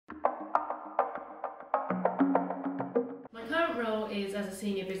current role is as a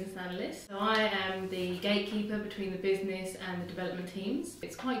senior business analyst. So I am the gatekeeper between the business and the development teams.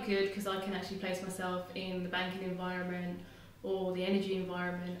 It's quite good because I can actually place myself in the banking environment or the energy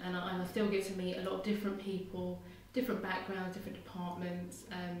environment, and I still get to meet a lot of different people, different backgrounds, different departments,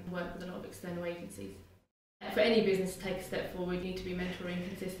 and work with a lot of external agencies. For any business to take a step forward, you need to be mentoring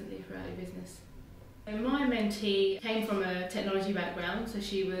consistently throughout your business. And my mentee came from a technology background, so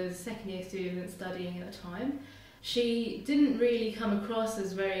she was a second year student studying at the time. She didn't really come across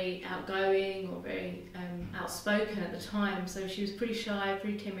as very outgoing or very outspoken at the time, so she was pretty shy,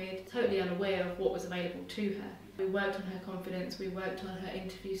 pretty timid, totally unaware of what was available to her. We worked on her confidence, we worked on her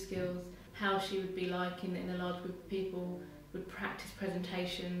interview skills, how she would be like in a large group of people, would practice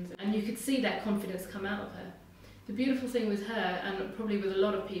presentations, and you could see that confidence come out of her. The beautiful thing with her, and probably with a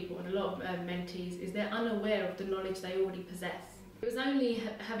lot of people and a lot of mentees, is they're unaware of the knowledge they already possess. It was only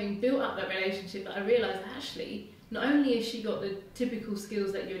having built up that relationship that I realised that actually, not only has she got the typical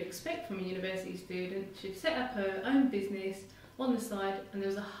skills that you would expect from a university student, she'd set up her own business on the side, and there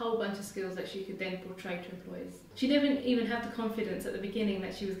was a whole bunch of skills that she could then portray to employers. She didn't even have the confidence at the beginning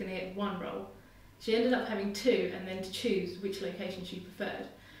that she was going to get one role. She ended up having two, and then to choose which location she preferred.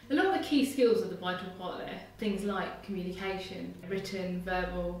 A lot of the key skills are the vital part there. Things like communication, written,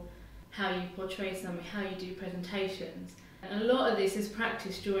 verbal, how you portray something, how you do presentations. And a lot of this is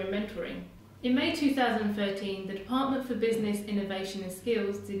practiced during mentoring. In May 2013, the Department for Business, Innovation and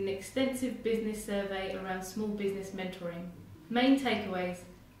Skills did an extensive business survey around small business mentoring. Main takeaways: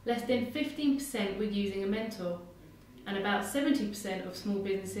 less than 15% were using a mentor, and about 70% of small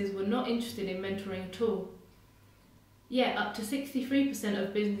businesses were not interested in mentoring at all. Yet up to 63%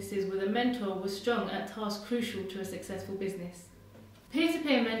 of businesses with a mentor were strong at tasks crucial to a successful business.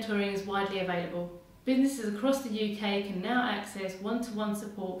 Peer-to-peer mentoring is widely available. Businesses across the UK can now access one-to-one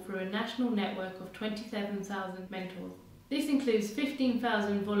support through a national network of 27,000 mentors. This includes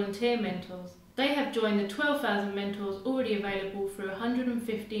 15,000 volunteer mentors. They have joined the 12,000 mentors already available through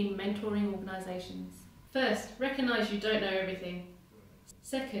 115 mentoring organisations. First, recognise you don't know everything.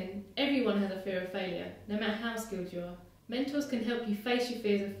 Second, everyone has a fear of failure, no matter how skilled you are. Mentors can help you face your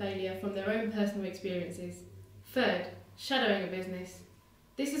fears of failure from their own personal experiences. Third, shadowing a business.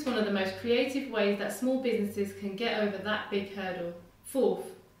 This is one of the most creative ways that small businesses can get over that big hurdle. Fourth,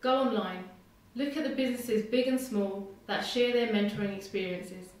 go online. Look at the businesses big and small that share their mentoring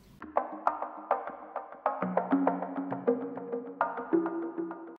experiences.